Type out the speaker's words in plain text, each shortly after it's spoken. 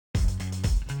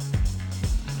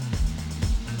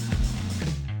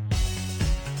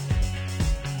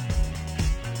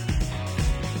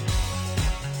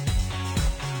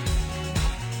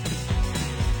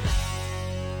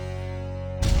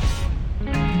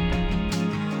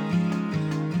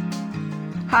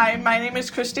Hi, my name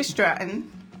is Christy Stratton.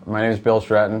 My name is Bill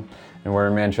Stratton, and we're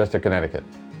in Manchester, Connecticut.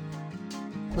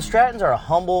 The Strattons are a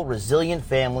humble, resilient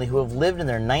family who have lived in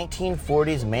their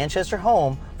 1940s Manchester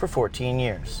home for 14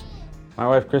 years. My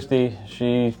wife, Christy,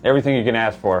 everything you can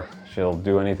ask for. She'll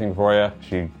do anything for you.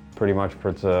 She pretty much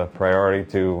puts a priority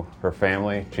to her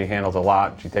family. She handles a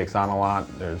lot. She takes on a lot.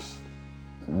 There's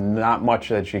not much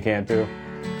that she can't do.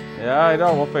 Yeah, I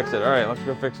know. We'll fix it. All right, let's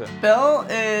go fix it. Bill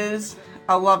is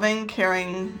a loving,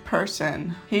 caring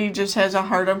person. He just has a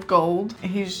heart of gold.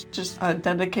 He's just a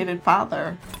dedicated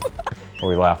father.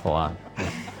 We laugh a lot.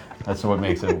 That's what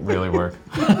makes it really work.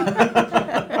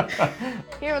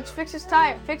 Here, let's fix his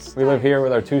tire. We live here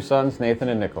with our two sons, Nathan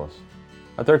and Nicholas.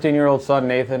 Our 13-year-old son,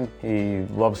 Nathan, he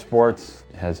loves sports,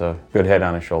 has a good head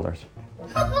on his shoulders.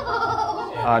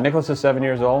 Nicholas is 7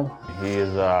 years old. He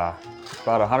is about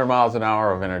 100 miles an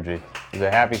hour of energy. He's a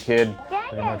happy kid,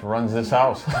 pretty much runs this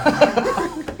house.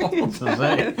 What's to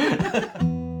say?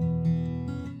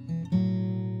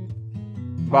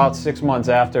 About 6 months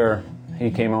after he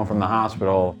came home from the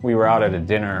hospital, we were out at a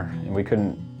dinner and we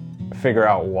couldn't figure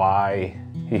out why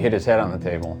he hit his head on the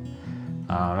table.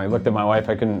 I looked at my wife,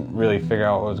 I couldn't really figure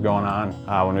out what was going on.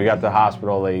 When we got to the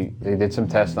hospital, they did some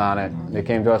tests on it. They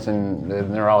came to us and the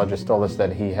neurologist told us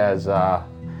that he has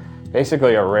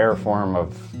basically a rare form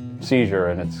of seizure,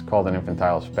 and it's called an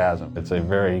infantile spasm. It's a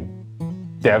very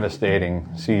devastating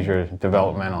seizure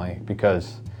developmentally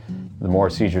because the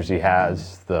more seizures he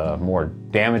has, the more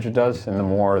damage it does, and the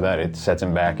more that it sets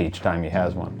him back each time he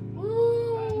has one.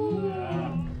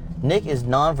 Nick is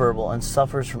nonverbal and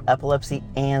suffers from epilepsy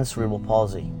and cerebral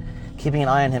palsy. Keeping an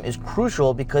eye on him is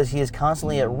crucial because he is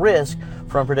constantly at risk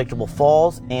for unpredictable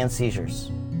falls and seizures.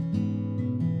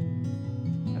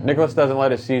 Nicholas doesn't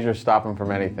let his seizures stop him from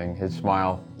anything. His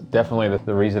smile, definitely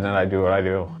the reason that I do what I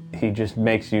do. He just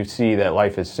makes you see that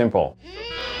life is simple.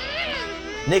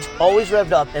 Nick's always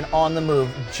revved up and on the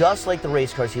move, just like the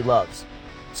race cars he loves.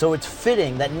 So it's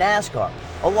fitting that NASCAR,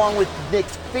 along with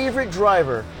Nick's favorite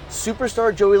driver,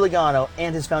 superstar Joey Logano,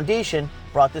 and his foundation,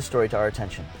 brought this story to our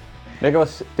attention.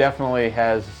 Nicholas definitely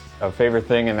has a favorite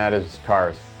thing, and that is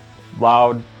cars.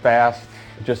 Loud, fast,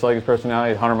 just like his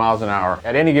personality, 100 miles an hour.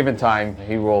 At any given time,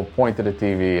 he will point to the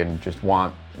TV and just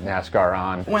want NASCAR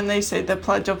on. When they say the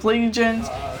Pledge of Allegiance,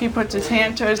 he puts his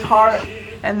hand to his heart,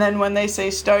 and then when they say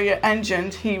start your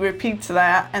engines, he repeats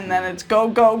that, and then it's go,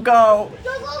 go, go.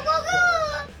 Go, go, go,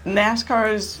 go!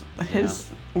 NASCAR is his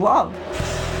love.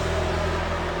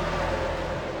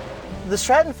 The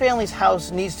Stratton family's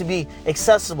house needs to be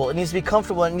accessible, it needs to be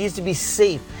comfortable, and it needs to be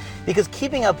safe, because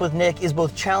keeping up with Nick is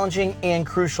both challenging and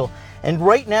crucial. And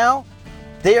right now,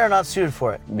 they are not suited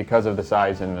for it. Because of the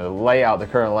size and the layout, the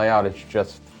current layout,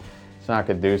 it's not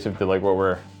conducive to like what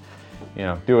we're,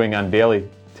 doing on daily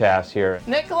tasks here.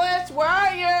 Nicholas, where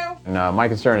are you? And my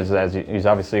concern is that he's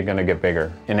obviously going to get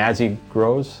bigger, and as he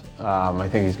grows, I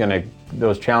think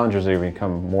those challenges are going to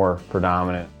become more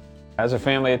predominant. As a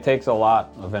family, it takes a lot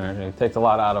of energy. It takes a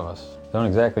lot out of us. Don't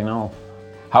exactly know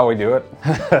how we do it,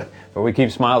 but we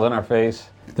keep smiles on our face.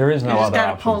 There is no other option. You just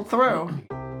got to pull through.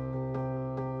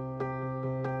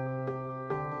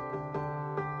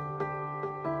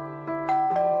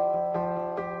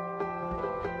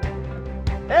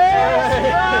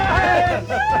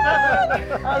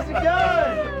 How's it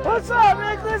going? What's up,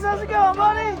 Nicholas? How's it going,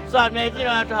 buddy? What's up, Nick? You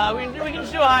don't have to we can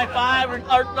just do a high five or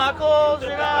our knuckles,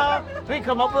 We can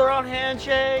come up with our own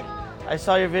handshake. I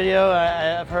saw your video.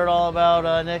 I've heard all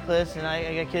about Nicholas, and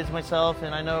I got kids myself,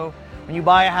 and I know when you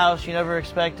buy a house, you never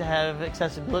expect to have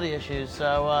accessibility issues.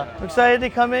 So I'm excited to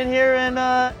come in here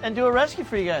and do a rescue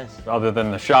for you guys. Other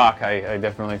than the shock, I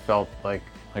definitely felt like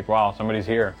wow, somebody's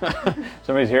here.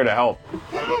 Somebody's here to help.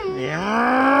 You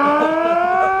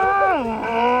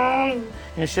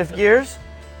gonna shift gears?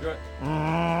 Do it.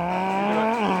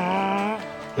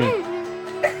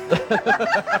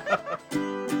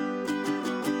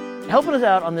 Helping us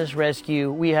out on this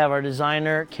rescue, we have our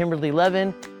designer, Kimberly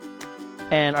Levin,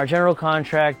 and our general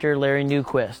contractor, Larry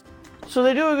Newquist. So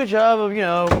they do a good job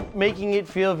of, making it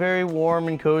feel very warm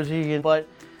and cozy, but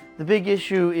the big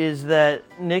issue is that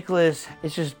Nicholas,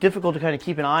 it's just difficult to kind of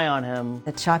keep an eye on him.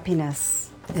 The choppiness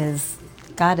is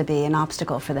got to be an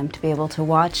obstacle for them to be able to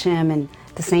watch him, and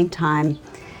at the same time,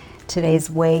 today's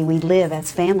way we live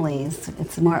as families,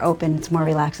 it's more open, it's more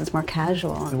relaxed, it's more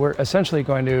casual. We're essentially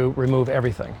going to remove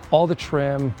everything. All the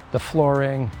trim, the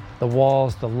flooring, the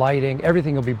walls, the lighting,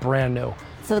 everything will be brand new.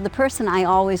 So the person I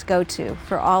always go to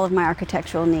for all of my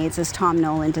architectural needs is Tom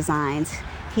Nolan Designs.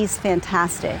 He's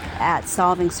fantastic at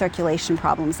solving circulation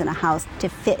problems in a house to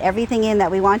fit everything in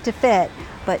that we want to fit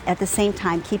but at the same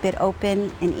time keep it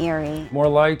open and airy. More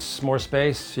lights, more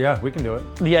space. Yeah, we can do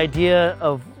it. The idea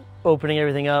of opening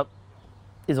everything up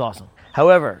is awesome.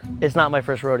 However, it's not my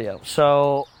first rodeo.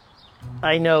 So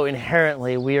I know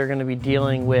inherently we are going to be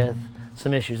dealing with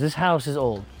some issues. This house is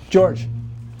old. George.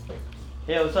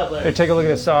 Yeah, what's up, Larry? Hey, take a look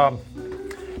at this.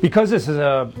 Because this is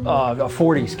a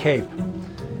 40s Cape,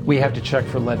 we have to check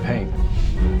for lead paint.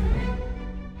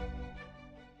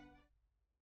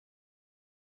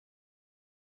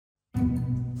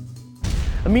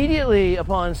 Immediately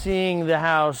upon seeing the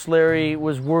house, Larry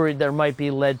was worried there might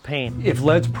be lead paint. If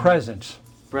lead's present,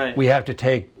 Right. we have to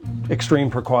take extreme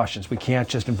precautions. We can't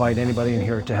just invite anybody in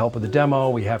here to help with the demo.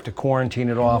 We have to quarantine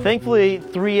it off. Thankfully,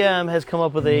 3M has come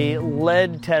up with a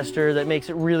lead tester that makes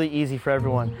it really easy for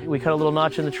everyone. We cut a little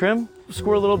notch in the trim,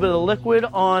 squirt a little bit of the liquid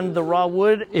on the raw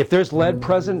wood. If there's lead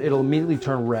present, it'll immediately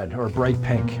turn red or bright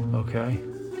pink. Okay.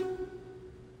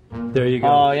 There you go.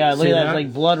 Oh yeah, look See at that, it's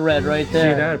like blood red right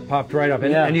there. See that? It popped right up.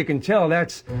 And, Yeah. and you can tell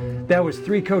that was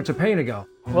 3 coats of paint ago.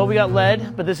 Well, we got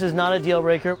lead, but this is not a deal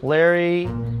breaker. Larry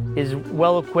is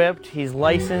well equipped. He's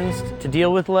licensed to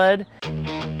deal with lead.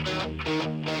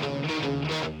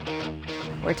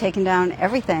 We're taking down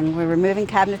everything. We're removing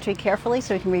cabinetry carefully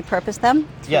so we can repurpose them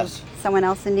to Yes. someone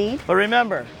else in need. But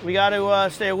remember, we got to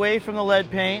stay away from the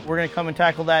lead paint. We're going to come and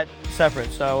tackle that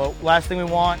separate. So last thing we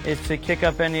want is to kick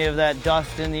up any of that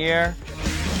dust in the air.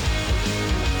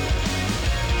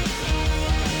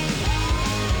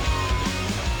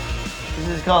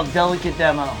 This is called delicate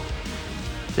demo.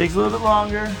 Takes a little bit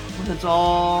longer, but it's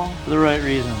all for the right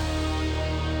reason.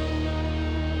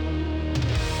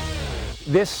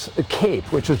 This Cape,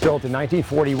 which was built in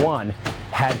 1941,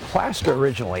 had plaster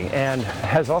originally and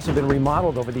has also been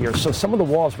remodeled over the years. So some of the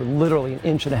walls were literally 1.5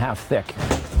 inches thick.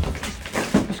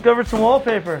 Discovered some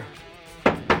wallpaper.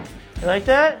 You like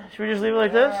that? Should we just leave it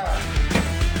like this?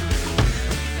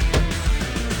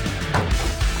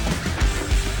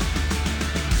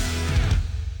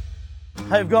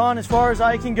 I've gone as far as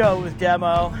I can go with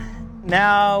demo.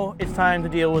 Now it's time to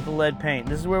deal with the lead paint.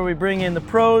 This is where we bring in the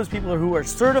pros, people who are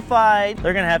certified.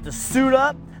 They're gonna have to suit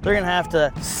up. They're gonna have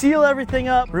to seal everything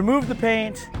up, remove the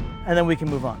paint, and then we can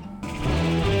move on.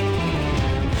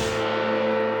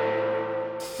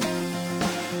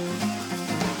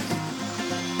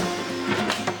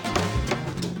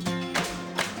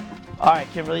 All right,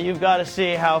 Kimberly, you've got to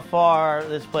see how far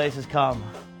this place has come.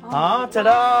 Huh?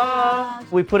 Ta-da!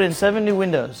 We put in 7 new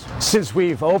windows. Since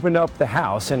we've opened up the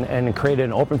house and created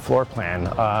an open floor plan,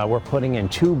 we're putting in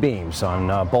 2 beams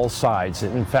on both sides.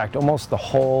 In fact, almost the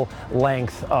whole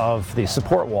length of the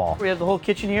support wall. We have the whole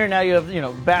kitchen here. Now you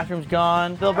have, bathrooms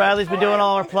gone. Bill Bradley's been doing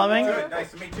all our plumbing.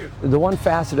 Nice to meet you. The one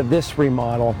facet of this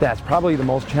remodel that's probably the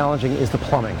most challenging is the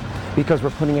plumbing, because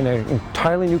we're putting in an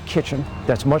entirely new kitchen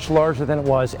that's much larger than it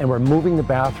was, and we're moving the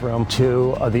bathroom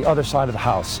to the other side of the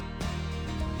house.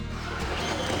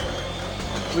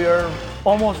 We are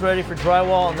almost ready for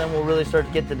drywall, and then we'll really start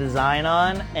to get the design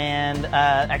on. And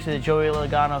actually, the Joey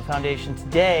Logano Foundation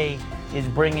today is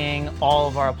bringing all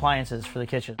of our appliances for the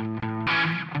kitchen. Coming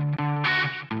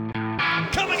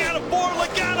out of 4,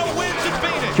 Logano wins in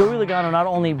Phoenix. Joey Logano not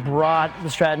only brought the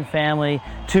Stratton family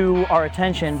to our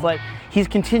attention, but he's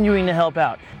continuing to help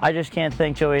out. I just can't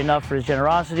thank Joey enough for his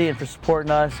generosity and for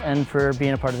supporting us and for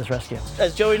being a part of this rescue.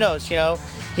 As Joey knows,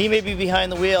 he may be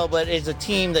behind the wheel, but it's a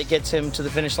team that gets him to the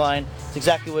finish line. It's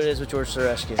exactly what it is with George the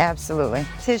Rescue. Absolutely.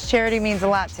 His charity means a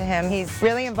lot to him. He's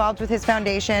really involved with his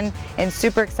foundation and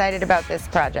super excited about this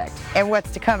project and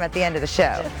what's to come at the end of the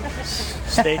show.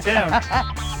 Stay tuned.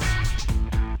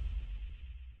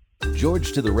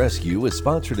 George to the Rescue is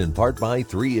sponsored in part by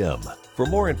 3M. For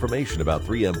more information about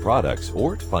 3M products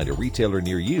or to find a retailer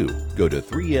near you, go to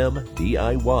 3mdiy.com.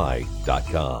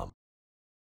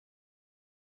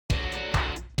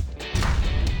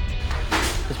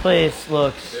 This place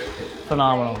looks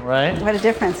phenomenal, right? What a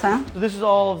difference, huh? So this is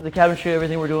all of the cabinetry,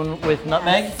 everything we're doing with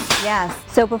Nutmeg. Yes.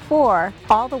 So before,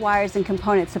 all the wires and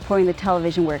components supporting the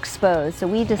television were exposed. So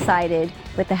we decided,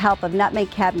 with the help of Nutmeg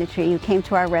Cabinetry, who came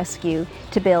to our rescue,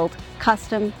 to build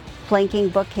custom flanking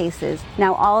bookcases.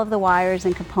 Now all of the wires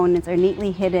and components are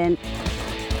neatly hidden.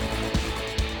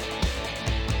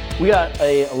 We got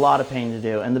a lot of painting to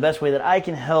do, and the best way that I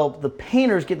can help the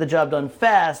painters get the job done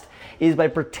fast is by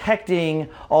protecting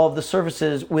all of the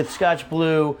surfaces with Scotch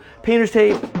Blue painter's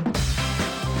tape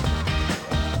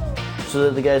so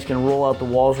that the guys can roll out the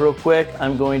walls real quick.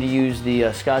 I'm going to use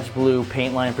the Scotch Blue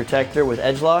paint line protector with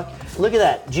edge lock. Look at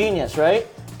that, genius, right?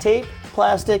 Tape,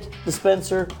 plastic,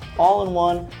 dispenser, all in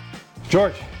one.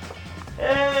 George,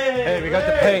 Hey, we got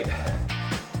the paint.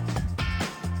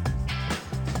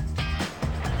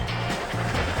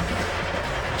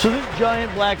 So this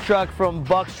giant black truck from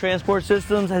Buck's Transport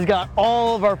Systems has got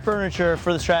all of our furniture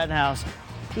for the Stratton house.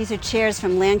 These are chairs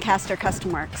from Lancaster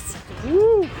Custom Works.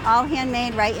 All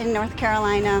handmade right in North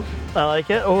Carolina. I like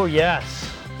it. Oh, yes.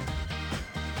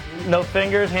 No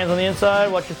fingers, hands on the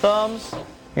inside. Watch your thumbs. You're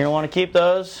going to want to keep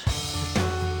those.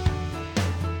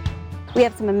 We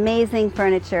have some amazing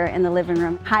furniture in the living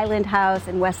room. Highland House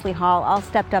and Wesley Hall all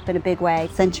stepped up in a big way.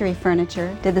 Century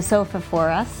Furniture did the sofa for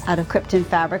us out of Krypton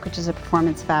fabric, which is a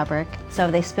performance fabric. So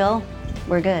if they spill,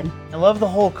 we're good. I love the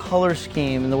whole color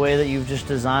scheme and the way that you've just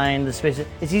designed the space.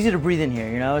 It's easy to breathe in here,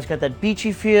 you know? It's got that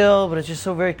beachy feel, but it's just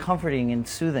so very comforting and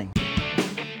soothing.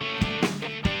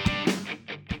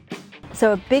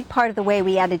 So a big part of the way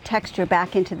we added texture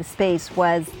back into the space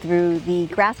was through the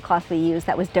grass cloth we used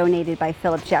that was donated by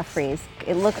Philip Jeffries.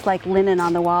 It looks like linen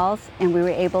on the walls, and we were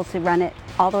able to run it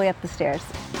all the way up the stairs.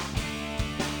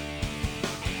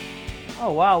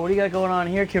 Oh wow, what do you got going on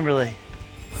here, Kimberly?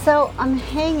 So I'm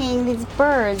hanging these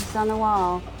birds on the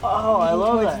wall. Oh, I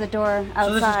love towards that. the door outside.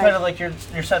 So this is kind of like you're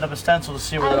setting up a stencil to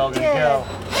see where they're all going to go.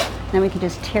 Then we can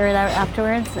just tear it out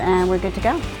afterwards, and we're good to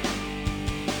go.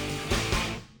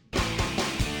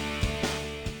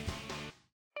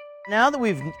 Now that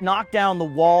we've knocked down the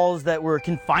walls that were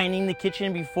confining the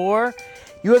kitchen before,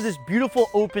 you have this beautiful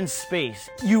open space.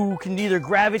 You can either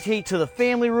gravitate to the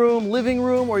family room, living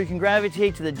room, or you can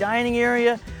gravitate to the dining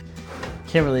area.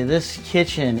 Kimberly, this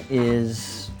kitchen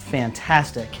is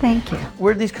fantastic. Thank you.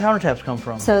 Where did these countertops come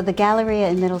from? So the Galleria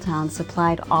in Middletown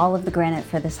supplied all of the granite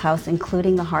for this house,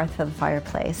 including the hearth for the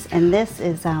fireplace. And this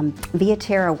is Via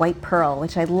Terra White Pearl,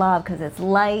 which I love because it's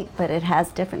light, but it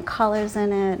has different colors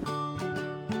in it.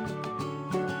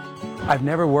 I've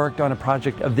never worked on a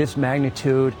project of this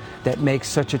magnitude that makes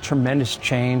such a tremendous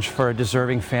change for a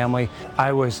deserving family.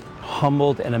 I was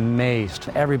humbled and amazed.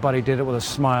 Everybody did it with a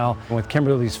smile. And with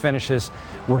Kimberly's finishes,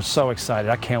 we're so excited.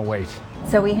 I can't wait.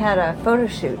 So we had a photo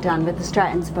shoot done with the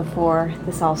Strattons before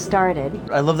this all started.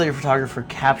 I love that your photographer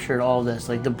captured all this,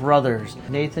 like the brothers.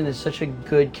 Nathan is such a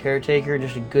good caretaker,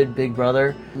 just a good big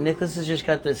brother. Nicholas has just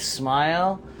got this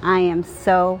smile. I am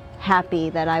so happy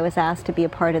that I was asked to be a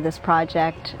part of this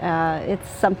project. It's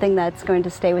something that's going to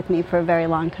stay with me for a very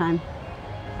long time.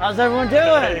 How's everyone doing?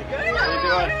 Good. How you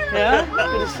doing? Yeah?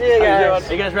 Good to see you guys.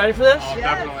 Are you guys ready for this? Oh,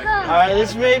 definitely. All right,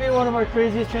 this may be one of our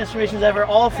craziest transformations ever,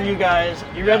 all for you guys.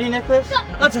 You ready, Nicholas?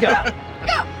 Let's go.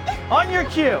 Go. On your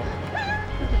cue.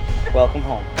 Welcome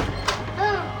home.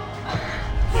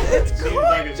 It's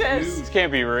gorgeous. This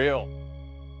can't be real.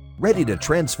 Ready to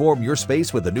transform your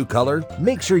space with a new color?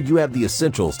 Make sure you have the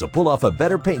essentials to pull off a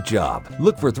better paint job.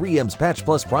 Look for 3M's Patch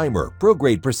Plus Primer,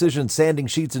 Pro-Grade Precision Sanding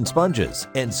Sheets and Sponges,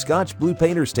 and Scotch Blue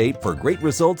Painter's Tape for great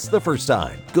results the first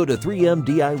time. Go to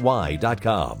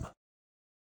 3mdiy.com.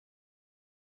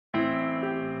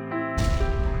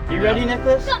 You ready,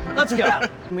 Nicholas? Let's go.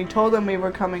 We told him we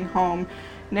were coming home.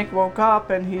 Nick woke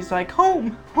up and he's like,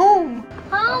 home, home.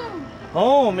 Home.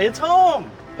 Home, it's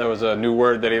home. That was a new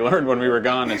word that he learned when we were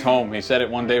gone. It's home. He said it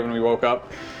one day when we woke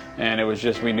up, and it was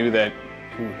just, we knew that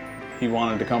he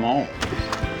wanted to come home.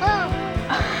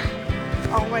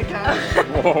 Oh my God.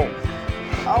 Whoa.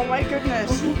 Oh my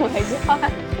goodness. Oh my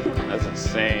God. That's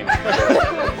insane.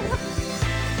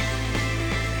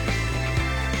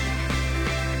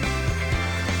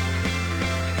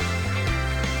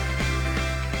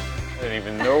 And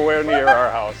even nowhere near our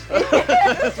house.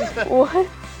 What?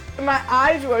 My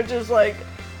eyes were just like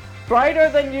brighter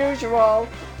than usual.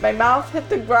 My mouth hit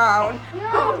the ground.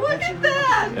 Oh, look at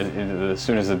that! As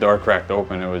soon as the door cracked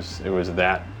open, it was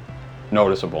that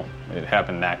noticeable. It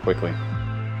happened that quickly.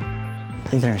 I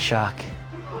think they're in shock.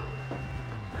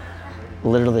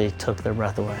 Literally took their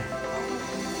breath away.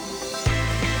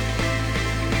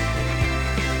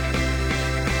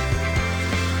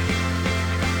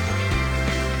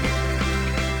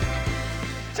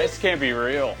 This can't be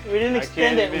real. We didn't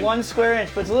extend it 1 square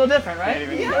inch, but it's a little different, right?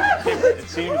 It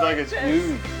seems like it's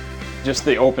huge. Just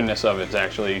the openness of it's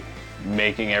actually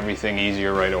making everything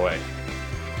easier right away.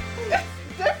 It's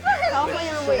different. How am I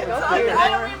going to wake up I here?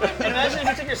 don't even Imagine if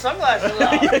you took your sunglasses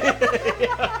off.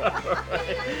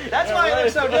 That's why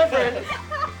they're so different.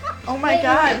 Oh my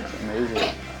God.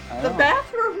 Amazing. The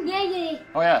bathroom. Yeah.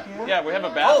 Oh yeah. Yeah, we have a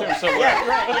bathroom somewhere. Yeah,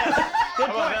 right, yes. Good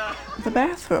point. The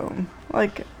bathroom.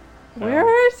 Like,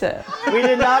 where is it? We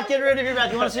did not get rid of your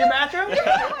bathroom. You want to see your bathroom?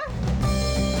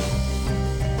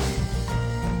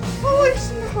 Holy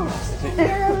smokes.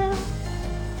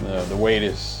 The weight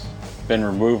has been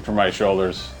removed from my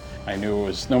shoulders. I knew it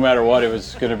was, no matter what, it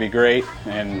was going to be great,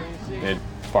 and it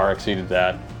far exceeded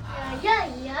that. Yeah.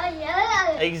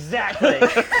 Exactly.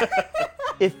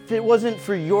 If it wasn't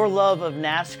for your love of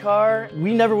NASCAR,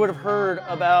 we never would have heard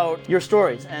about your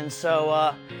stories. And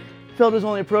so felt it was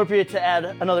only appropriate to add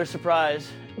another surprise.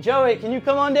 Joey, can you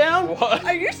come on down? What?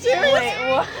 Are you serious?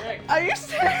 Wait, what? Are you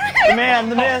serious? The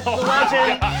man, the myth, the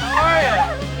legend. How are you?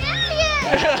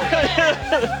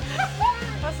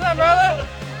 What's up, brother?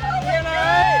 Doing all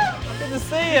right? Good to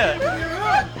see you.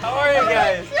 How are you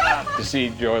guys? To see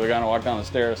Joey Logano walk down the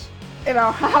stairs. In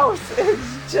our house,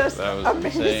 it's just That was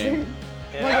amazing. insane.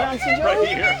 Yeah. So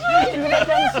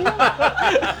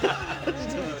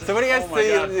what do you guys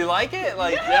think? Do you like it?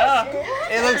 Like, yeah.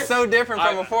 It looks so different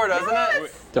from before, doesn't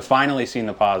it? To finally see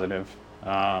the positive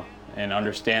and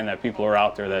understand that people are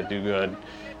out there that do good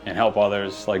and help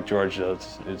others like George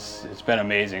does, it's been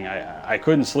amazing. I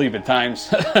couldn't sleep at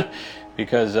times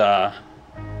because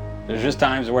there's just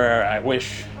times where I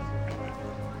wish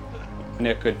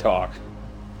Nick could talk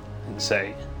and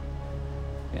say,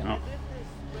 you know,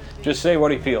 just say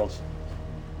what he feels.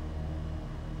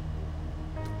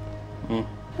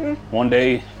 One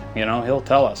day, you know, he'll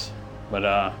tell us, but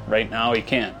right now he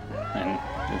can't, and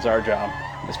it's our job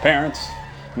as parents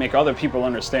to make other people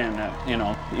understand that, you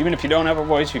know, even if you don't have a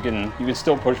voice, you can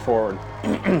still push forward,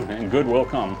 and good will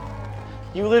come.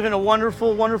 You live in a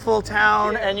wonderful, wonderful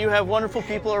town, and you have wonderful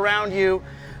people around you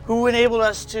who enabled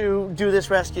us to do this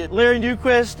rescue. Larry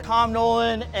Newquist, Tom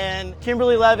Nolan, and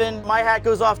Kimberly Levin. My hat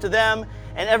goes off to them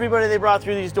and everybody they brought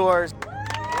through these doors.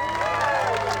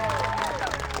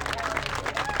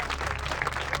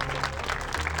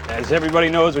 As everybody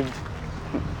knows, we've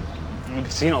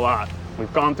seen a lot.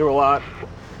 We've gone through a lot.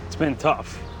 It's been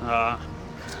tough. But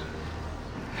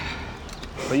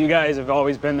you guys have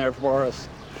always been there for us.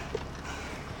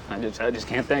 I just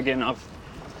can't thank you enough.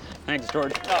 Thanks,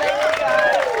 George.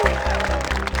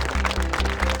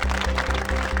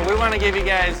 We want to give you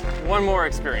guys one more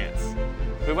experience.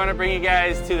 We want to bring you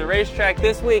guys to the racetrack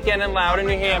this weekend in Loudon,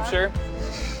 New Hampshire.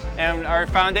 And our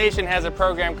foundation has a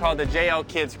program called the JL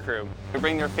Kids Crew. We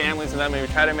bring their families with them and we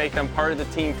try to make them part of the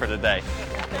team for the day.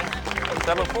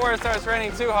 So before it starts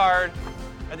raining too hard,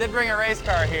 I did bring a race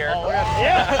car here. Oh,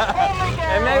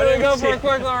 yeah. And maybe we go for a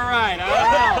quick little ride.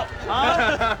 I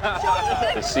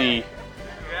don't know. To see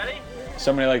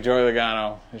somebody like Joey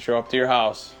Logano show up to your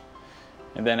house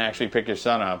and then actually pick your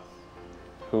son up,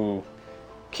 who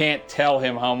can't tell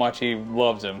him how much he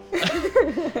loves him,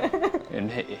 and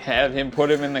have him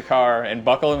put him in the car and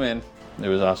buckle him in. It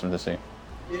was awesome to see.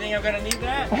 You think I'm gonna need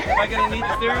that? Am I gonna need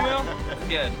the steering wheel?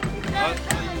 Good.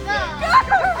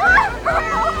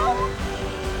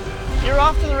 You're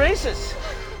off to the races.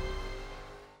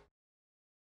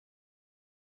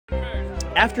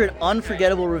 After an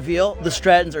unforgettable reveal, the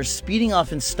Strattons are speeding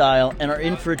off in style and are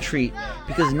in for a treat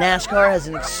because NASCAR has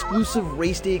an exclusive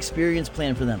race day experience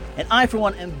planned for them. And I, for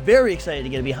one, am very excited to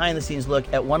get a behind-the-scenes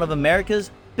look at one of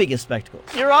America's biggest spectacles.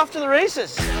 You're off to the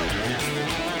races.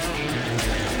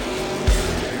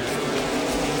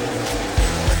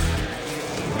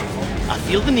 I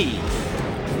feel the need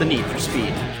for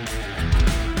speed.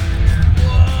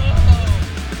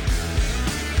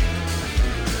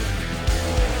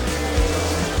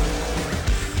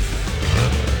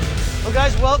 Well,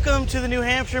 guys, welcome to the New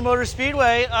Hampshire Motor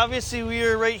Speedway. Obviously, we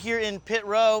are right here in pit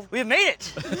row. We have made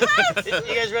it. Yes!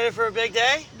 You guys ready for a big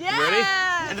day? Yeah. Ready?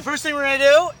 And the first thing we're gonna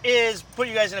do is put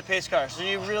you guys in a pace car, so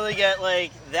you really get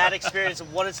like that experience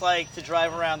of what it's like to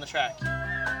drive around the track.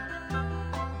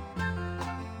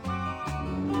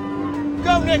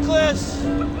 Go, Nicholas!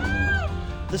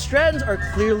 The Strattons are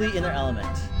clearly in their element.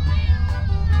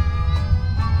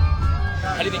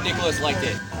 How do you think Nicholas liked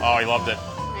it? Oh, he loved it.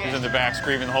 He was in the back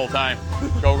screaming the whole time.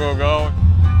 Go, go, go.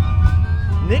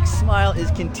 Nick's smile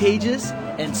is contagious,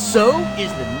 and so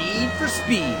is the need for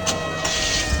speed.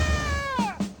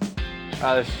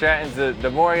 The Strattons, the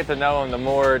more I get to know them, the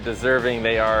more deserving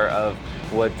they are of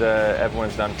what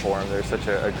everyone's done for them. They're such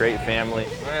a great family.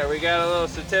 All right, we got a little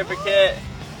certificate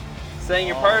saying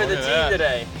you're part of the team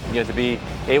today. You get to be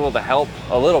able to help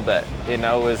a little bit, you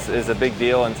know, is a big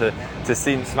deal, and to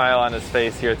see him smile on his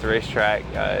face here at the racetrack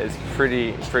is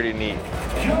pretty neat.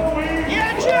 Joey!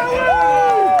 Yeah, Joey!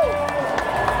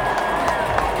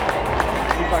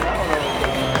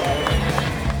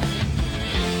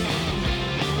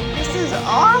 This is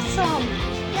awesome.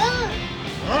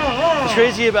 What's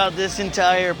crazy about this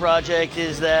entire project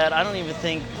is that I don't even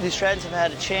think these Strattons have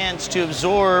had a chance to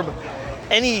absorb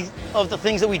any of the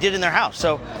things that we did in their house.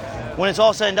 So when it's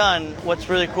all said and done, what's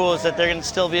really cool is that they're going to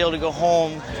still be able to go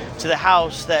home to the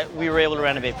house that we were able to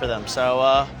renovate for them.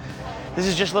 So this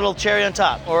is just a little cherry on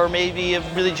top, or maybe a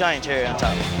really giant cherry on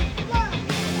top.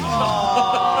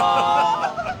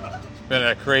 It's been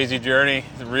a crazy journey.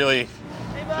 It's really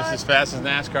just as fast as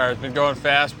NASCAR. It's been going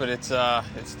fast, but it's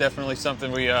definitely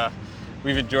something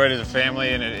we've enjoyed as a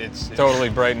family, and it's totally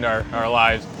brightened our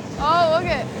lives. Oh, look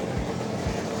at.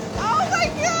 Oh my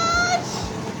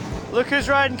gosh! Look who's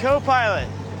riding co-pilot.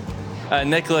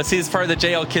 Nicholas, he's part of the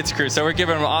JL Kids crew, so we're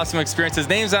giving him an awesome experience. His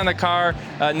name's on the car,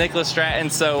 Nicholas Stratton,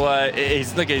 so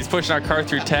he's pushing our car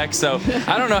through tech, so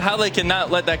I don't know how they can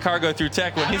not let that car go through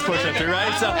tech when he's pushing it through,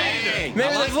 right? So maybe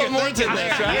there's a little more to this,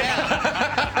 right?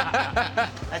 Yeah.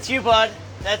 That's you, bud.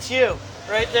 That's you,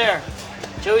 right there.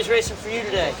 Joey's racing for you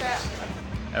today.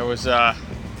 It was a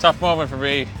tough moment for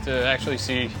me to actually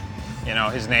see,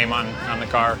 his name on the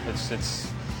car. It's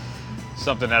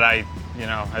something that I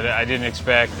didn't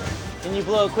expect. Can you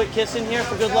blow a quick kiss in here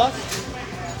for good luck?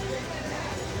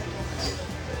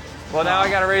 Well, now I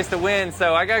got a race to win,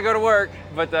 so I got to go to work,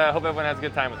 but hope everyone has a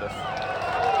good time with this.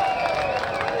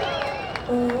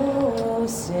 Oh,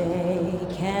 say,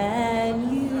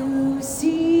 can you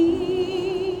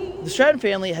see? The Stratton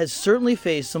family has certainly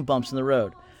faced some bumps in the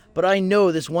road, but I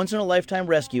know this once-in-a-lifetime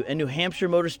rescue and New Hampshire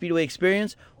Motor Speedway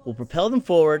experience will propel them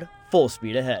forward full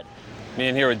speed ahead.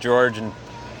 Being here with George and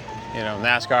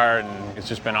NASCAR, and it's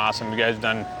just been awesome. You guys have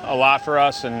done a lot for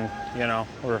us, and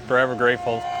we're forever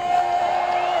grateful.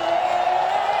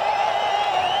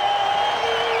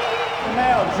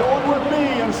 Now join with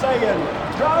me in saying